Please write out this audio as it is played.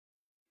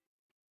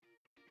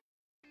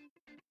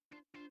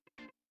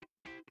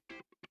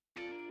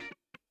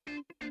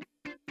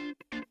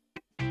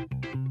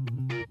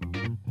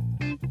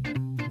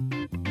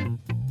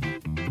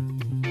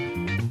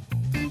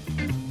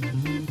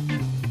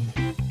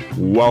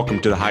Welcome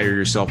to the Hire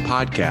Yourself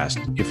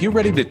podcast. If you're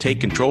ready to take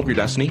control of your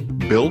destiny,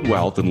 build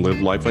wealth, and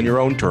live life on your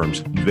own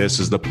terms, this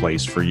is the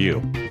place for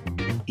you.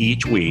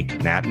 Each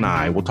week, Nat and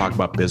I will talk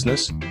about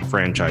business,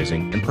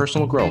 franchising, and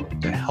personal growth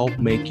to help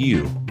make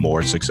you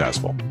more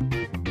successful.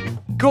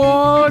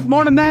 Good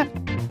morning, Nat.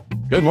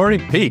 Good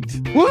morning,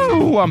 Pete.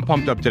 Woo! I'm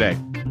pumped up today.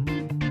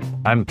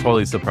 I'm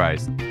totally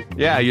surprised.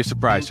 Yeah, you're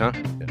surprised, huh?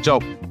 So,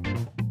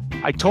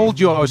 I told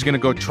you I was going to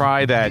go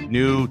try that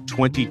new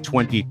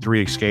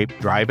 2023 Escape,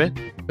 drive it.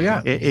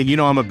 Yeah. And you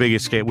know, I'm a big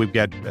Escape. We've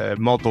got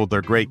multiple,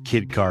 they're great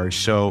kid cars.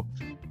 So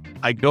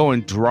I go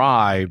and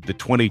drive the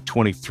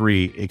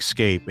 2023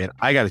 Escape. And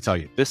I got to tell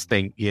you, this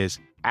thing is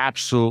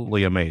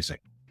absolutely amazing.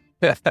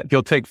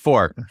 You'll take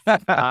 4.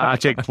 I'll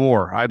take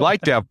 4. I'd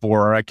like to have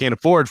 4. I can't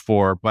afford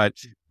 4. But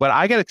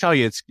I got to tell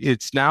you,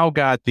 it's now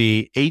got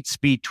the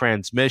 8-speed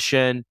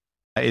transmission.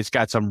 It's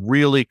got some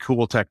really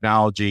cool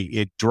technology.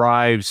 It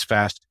drives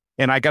fast.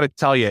 And I got to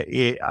tell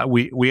you,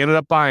 we ended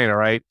up buying it,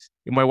 right?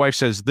 My wife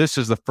says, this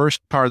is the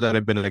first car that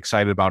I've been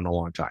excited about in a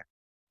long time.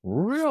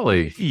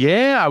 Really?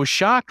 Yeah, I was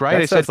shocked, right?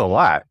 I said, that's a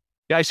lot.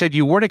 Yeah, I said,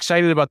 you weren't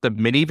excited about the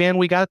minivan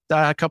we got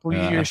a couple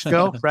of years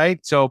ago, right?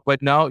 So,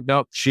 but no,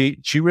 she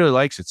really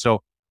likes it.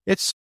 So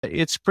it's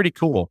pretty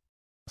cool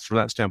from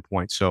that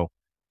standpoint. So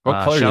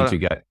what color did you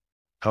get?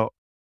 Oh,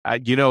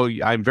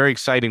 I'm very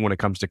exciting when it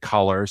comes to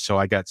color. So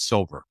I got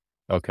silver.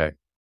 Okay.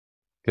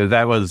 Because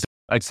that was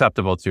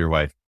acceptable to your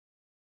wife.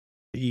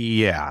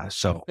 Yeah.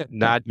 So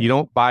you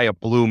don't buy a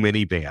blue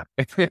minivan,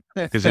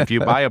 because if you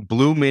buy a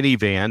blue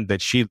minivan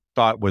that she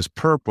thought was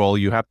purple,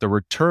 you have to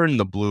return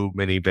the blue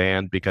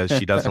minivan because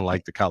she doesn't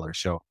like the color.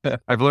 So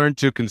I've learned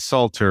to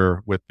consult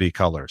her with the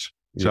colors.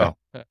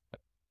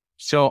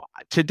 So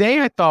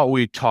today I thought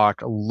we'd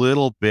talk a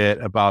little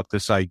bit about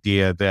this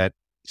idea that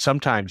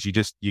sometimes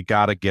you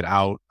got to get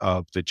out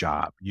of the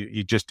job.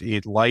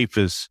 Life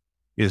is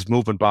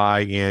moving by,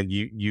 and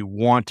you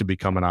want to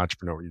become an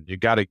entrepreneur. You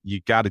got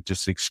to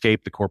just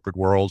escape the corporate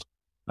world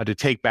to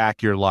take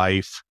back your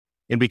life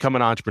and become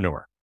an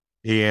entrepreneur.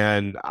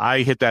 And I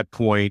hit that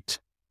point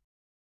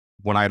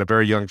when I had a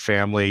very young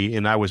family,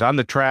 and I was on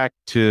the track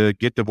to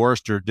get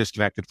divorced or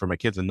disconnected from my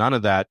kids, and none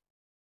of that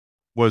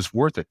was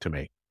worth it to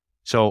me.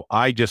 So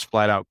I just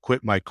flat out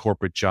quit my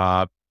corporate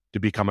job to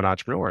become an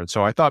entrepreneur. And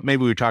so I thought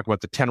maybe we would talk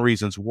about the 10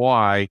 reasons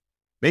why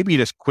maybe you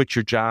just quit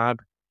your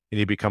job and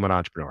you become an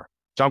entrepreneur.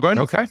 Sound good?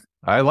 Okay.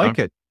 I like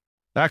it.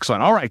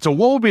 Excellent. All right. So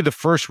what would be the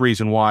first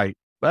reason why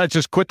let's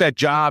just quit that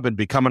job and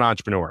become an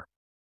entrepreneur?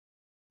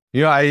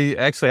 I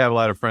actually have a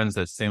lot of friends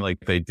that seem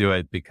like they do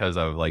it because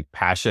of like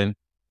passion.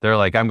 They're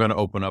like, I'm going to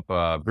open up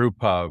a brew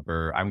pub,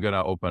 or I'm going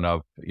to open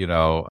up,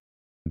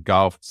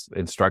 golf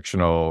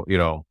instructional,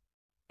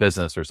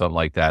 business or something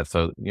like that.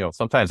 So,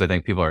 sometimes I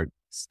think people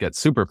get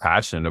super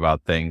passionate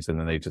about things, and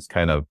then they just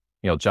kind of,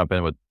 jump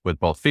in with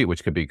both feet,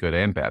 which could be good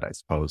and bad, I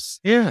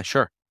suppose. Yeah,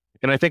 sure.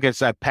 And I think it's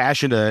that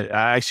passion.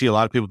 I see a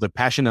lot of people, the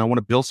passion, I want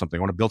to build something.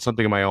 I want to build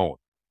something of my own.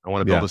 I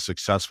want to build a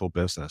successful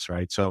business,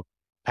 right? So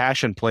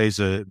passion plays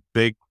a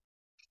big,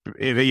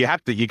 you got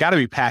to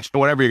be passionate,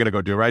 whatever you're going to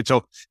go do, right? So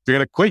if you're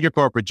going to quit your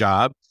corporate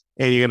job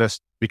and you're going to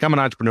become an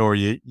entrepreneur,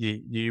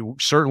 you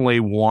certainly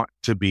want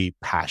to be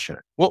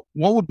passionate. What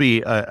would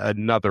be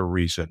another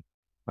reason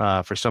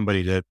for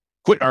somebody to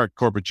quit our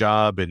corporate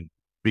job and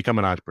become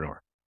an entrepreneur?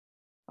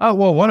 Oh,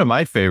 well, one of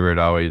my favorite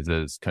always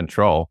is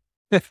control.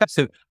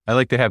 So I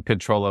like to have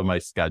control of my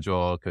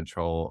schedule,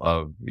 control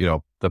of,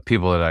 the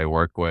people that I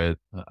work with.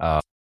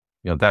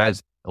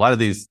 That's a lot of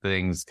these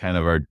things kind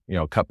of are,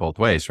 cut both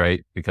ways,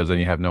 right? Because then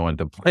you have no one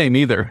to blame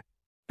either.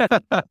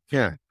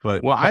 Yeah.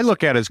 But I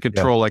look at it as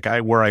control, like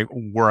where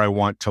I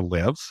want to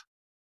live.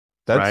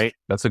 Right.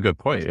 That's a good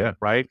point. Yeah.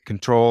 Right.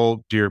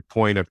 Control to your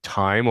point of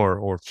time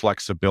or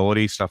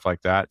flexibility, stuff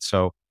like that.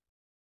 So,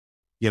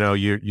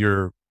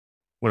 you're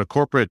when a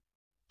corporate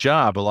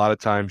job, a lot of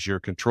times you're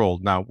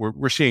controlled. Now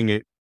we're seeing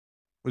it,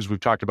 as we've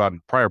talked about in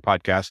prior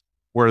podcasts,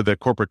 where the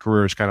corporate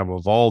career is kind of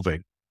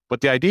evolving. But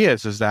the idea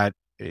is that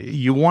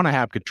you want to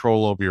have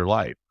control over your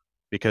life,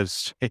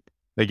 because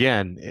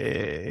again,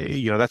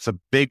 that's a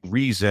big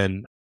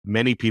reason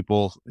many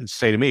people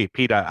say to me,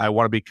 Pete, I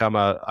want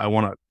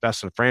to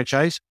invest in a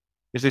franchise,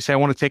 is they say, I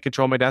want to take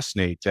control of my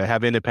destiny, to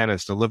have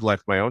independence, to live life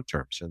on my own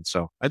terms. And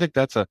so I think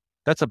that's a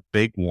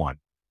big one,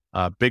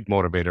 big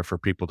motivator for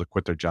people to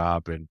quit their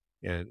job and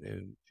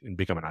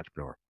become an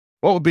entrepreneur.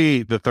 What would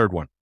be the third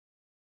one?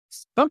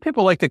 Some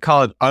people like to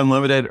call it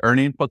unlimited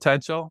earning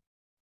potential.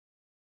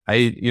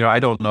 I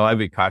don't know. I'd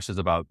be cautious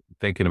about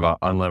thinking about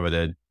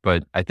unlimited,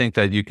 but I think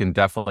that you can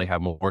definitely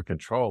have more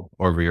control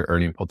over your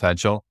earning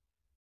potential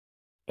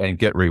and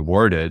get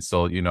rewarded.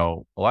 So,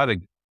 a lot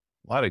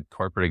of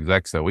corporate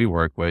execs that we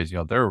work with,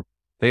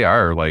 they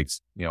are like,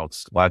 a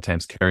lot of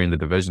times carrying the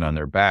division on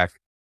their back.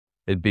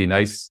 It'd be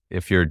nice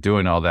if you're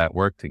doing all that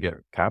work to get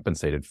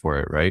compensated for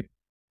it, right?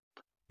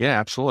 Yeah,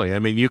 absolutely. I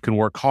mean, you can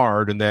work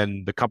hard and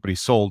then the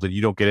company's sold and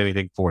you don't get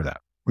anything for that.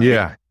 Right?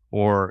 Yeah.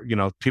 Or,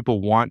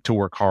 people want to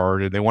work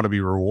hard and they want to be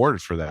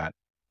rewarded for that.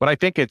 But I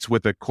think it's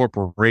with a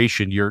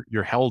corporation,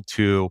 you're held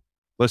to,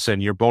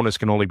 listen, your bonus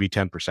can only be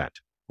 10%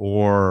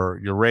 or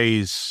your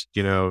raise,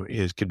 can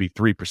be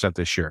 3%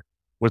 this year.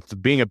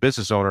 With being a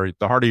business owner,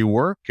 the harder you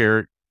work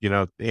and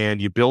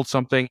you build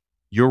something,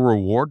 you're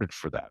rewarded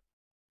for that.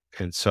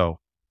 And so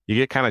you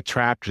get kind of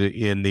trapped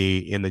in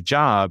the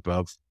job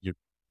of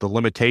the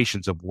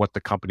limitations of what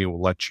the company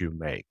will let you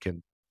make.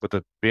 And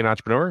being an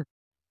entrepreneur,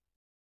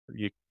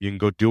 you can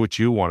go do what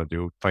you want to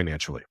do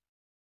financially.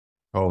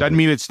 Doesn't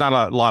mean it's not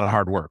a lot of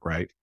hard work,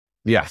 right?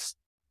 Yes.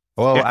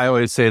 Well, Yeah. I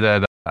always say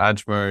that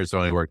entrepreneurs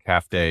only work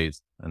half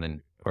days. And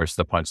then, of course,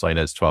 the punchline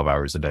is 12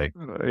 hours a day.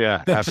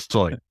 Yeah,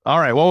 absolutely. All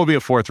right. What would be a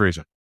fourth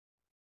reason?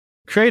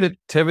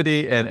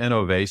 Creativity and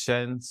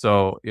innovation.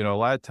 So, a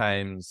lot of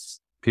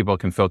times people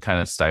can feel kind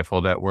of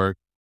stifled at work.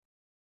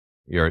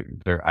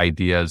 Their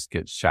ideas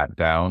get shot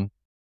down.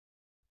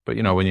 But,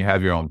 when you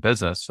have your own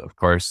business, of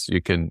course,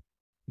 you can,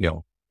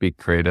 be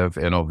creative,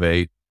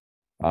 innovate,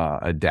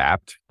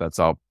 adapt. Those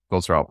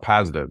are all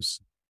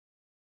positives.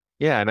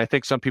 Yeah. And I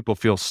think some people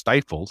feel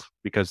stifled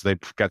because they've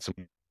got some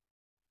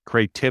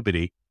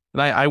creativity.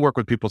 And I work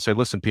with people say,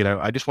 listen, Pete,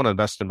 I just want to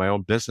invest in my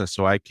own business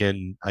so I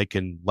can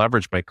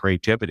leverage my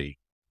creativity.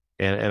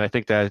 And I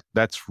think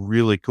that's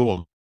really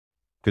cool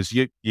because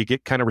you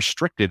get kind of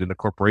restricted in the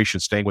corporation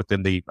staying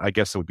within I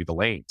guess it would be the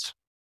lanes.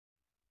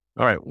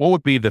 All right. What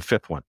would be the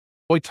fifth one?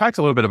 Well, we talked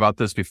a little bit about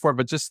this before,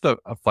 but just a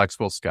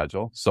flexible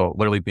schedule. So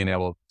literally being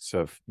able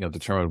to,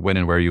 determine when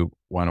and where you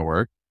want to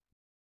work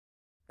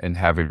and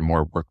having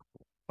more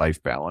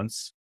work-life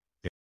balance.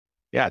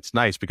 Yeah, it's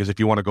nice because if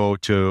you want to go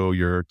to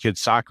your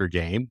kid's soccer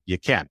game, you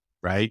can,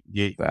 right?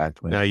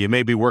 Exactly. Now, you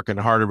may be working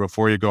harder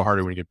before you go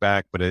harder when you get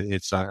back, but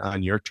it's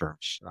on your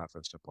terms from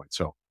that standpoint.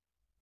 So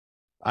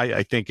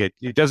I think it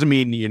doesn't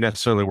mean you're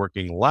necessarily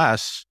working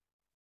less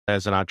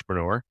as an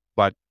entrepreneur,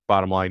 but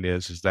bottom line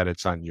is that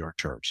it's on your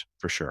terms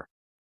for sure.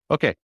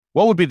 Okay.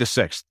 What would be the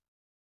sixth?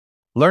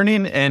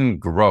 Learning and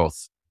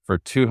growth for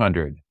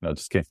 200. No,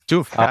 just kidding.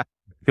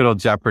 Good old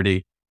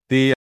Jeopardy.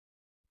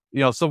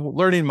 So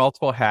learning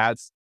multiple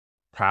hats,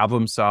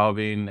 problem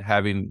solving,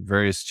 having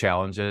various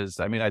challenges.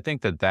 I mean, I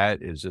think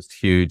that is just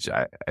huge.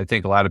 I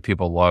think a lot of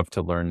people love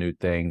to learn new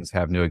things,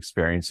 have new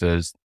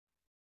experiences,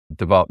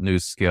 develop new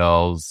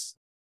skills,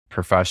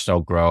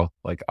 professional growth,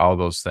 like all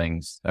those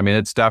things. I mean,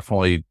 it's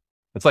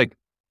like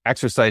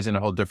exercising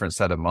a whole different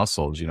set of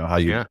muscles. How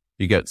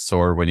you get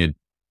sore when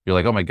you're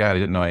like, oh my God, I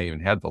didn't know I even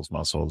had those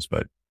muscles.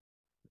 But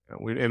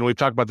we've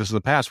talked about this in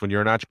the past. When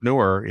you're an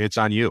entrepreneur, it's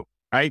on you,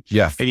 right?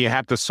 Yeah. And you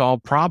have to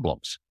solve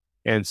problems.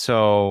 And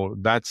so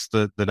that's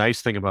the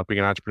nice thing about being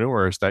an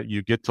entrepreneur is that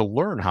you get to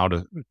learn how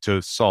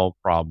to solve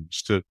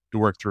problems, to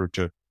work through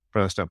from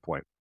that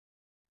standpoint.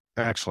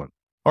 Excellent.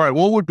 All right.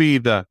 What would be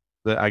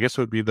I guess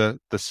it would be the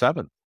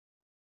seventh?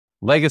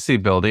 Legacy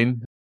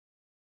building.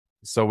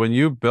 So when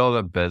you build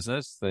a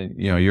business, then,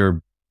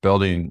 you're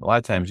building, a lot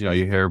of times, you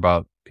hear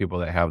about people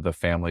that have the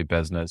family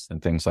business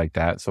and things like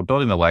that. So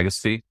building a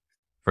legacy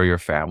for your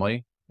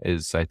family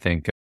is, I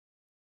think,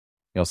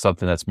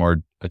 something that's more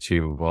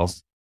achievable.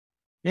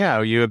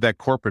 Yeah. You have that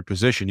corporate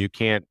position. You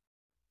can't,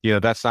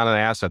 that's not an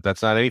asset.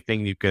 That's not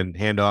anything you can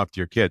hand off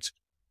to your kids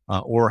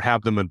or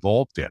have them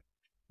involved in.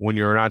 When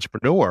you're an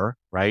entrepreneur,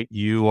 right,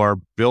 you are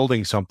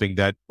building something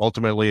that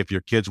ultimately, if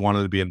your kids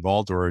wanted to be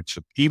involved or it's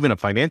even a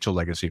financial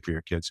legacy for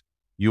your kids,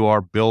 you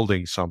are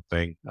building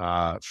something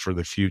for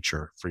the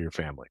future for your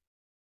family.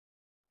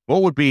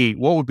 What would be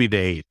the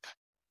eighth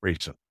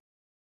reason?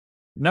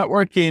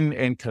 Networking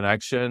and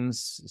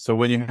connections. So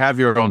when you have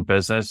your own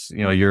business,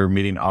 you're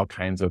meeting all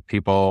kinds of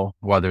people,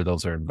 whether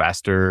those are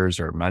investors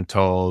or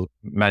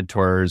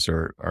mentors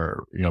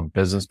or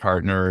business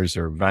partners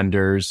or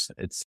vendors.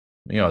 It's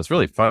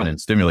really fun and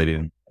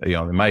stimulating,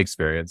 in my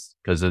experience,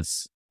 because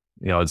it's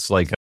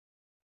like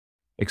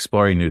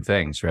exploring new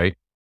things, right?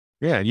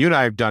 Yeah. And you and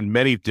I have done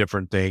many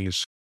different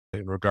things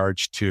in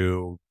regards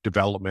to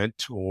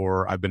development,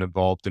 or I've been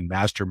involved in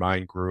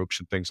mastermind groups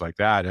and things like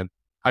that. And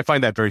I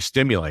find that very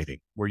stimulating,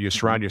 where you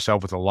surround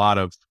yourself with a lot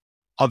of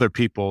other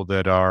people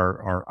that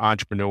are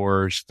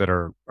entrepreneurs that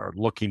are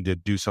looking to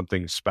do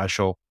something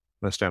special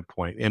from that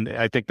standpoint. And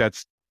I think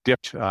that's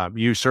dipped.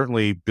 You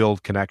certainly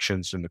build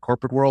connections in the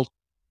corporate world,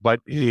 but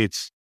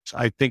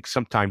I think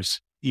sometimes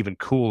even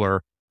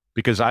cooler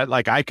because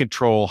I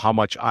control how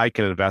much I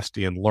can invest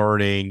in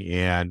learning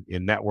and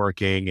in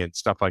networking and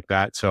stuff like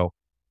that. So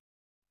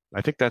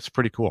I think that's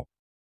pretty cool.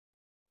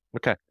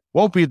 Okay.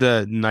 What would be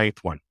the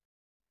ninth one?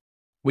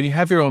 When you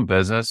have your own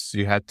business,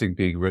 you have to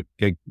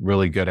get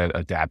really good at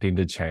adapting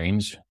to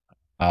change.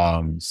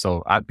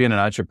 So being an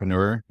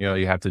entrepreneur,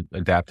 you have to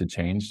adapt to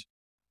change.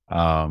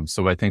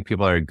 So I think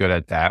people that are good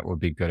at that would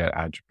be good at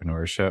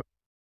entrepreneurship.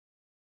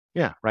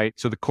 Yeah. Right.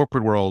 So the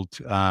corporate world,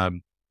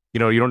 you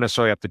don't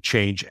necessarily have to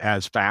change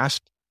as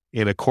fast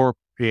when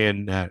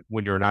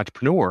you're an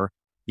entrepreneur,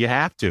 you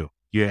have to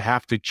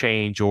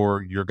change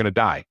or you're going to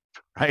die.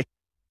 Right.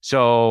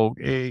 So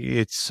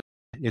it's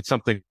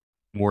something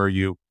where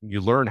you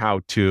learn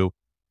how to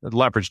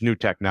leverage new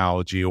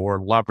technology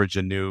or leverage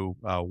a new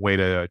way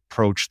to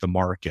approach the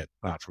market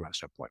from that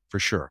standpoint, for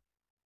sure.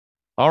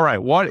 All right.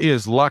 What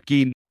is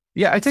lucky?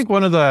 Yeah, I think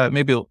one of the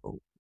maybe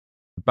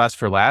best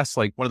for last,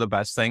 like one of the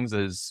best things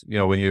is,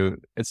 when you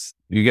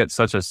get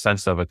such a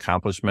sense of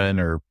accomplishment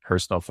or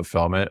personal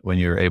fulfillment when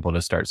you're able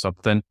to start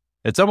something.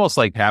 It's almost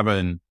like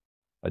having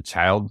a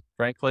child,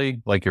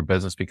 frankly, like your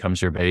business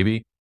becomes your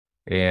baby,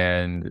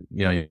 and,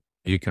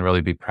 you can really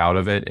be proud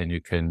of it and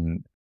you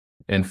can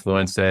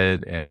influence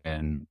it,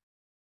 and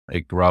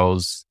it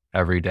grows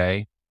every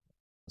day.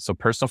 So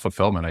personal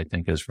fulfillment, I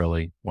think, is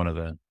really one of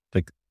the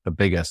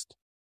biggest.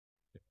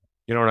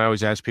 And I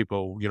always ask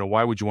people,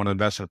 why would you want to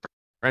invest in a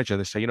franchise?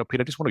 They say,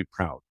 Pete, I just want to be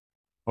proud.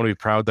 I want to be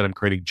proud that I'm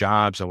creating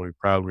jobs. I want to be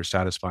proud we're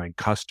satisfying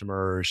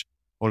customers.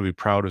 I want to be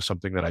proud of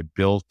something that I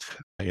built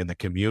in the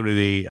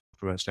community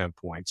from that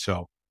standpoint.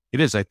 So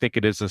I think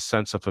it is a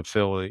sense of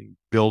fulfilling,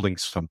 building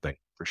something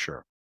for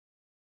sure.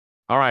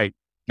 All right.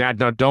 Now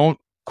don't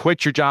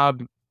quit your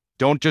job.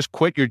 Don't just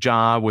quit your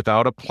job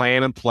without a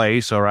plan in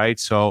place. All right.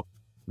 So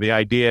the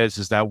idea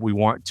is that we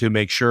want to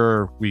make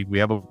sure we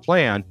have a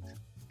plan.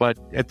 But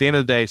at the end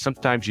of the day,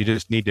 sometimes you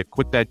just need to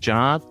quit that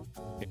job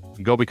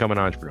and go become an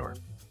entrepreneur.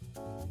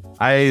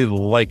 I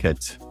like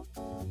it.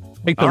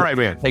 All right,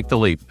 man. Take the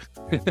leap.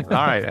 All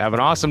right. Have an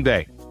awesome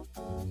day.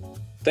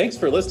 Thanks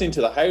for listening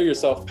to the Hire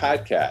Yourself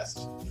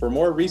podcast. For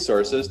more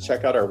resources,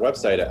 check out our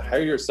website at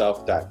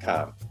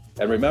hireyourself.com.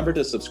 And remember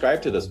to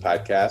subscribe to this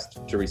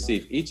podcast to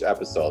receive each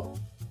episode.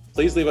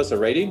 Please leave us a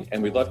rating,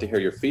 and we'd love to hear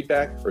your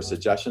feedback or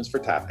suggestions for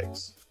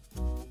topics.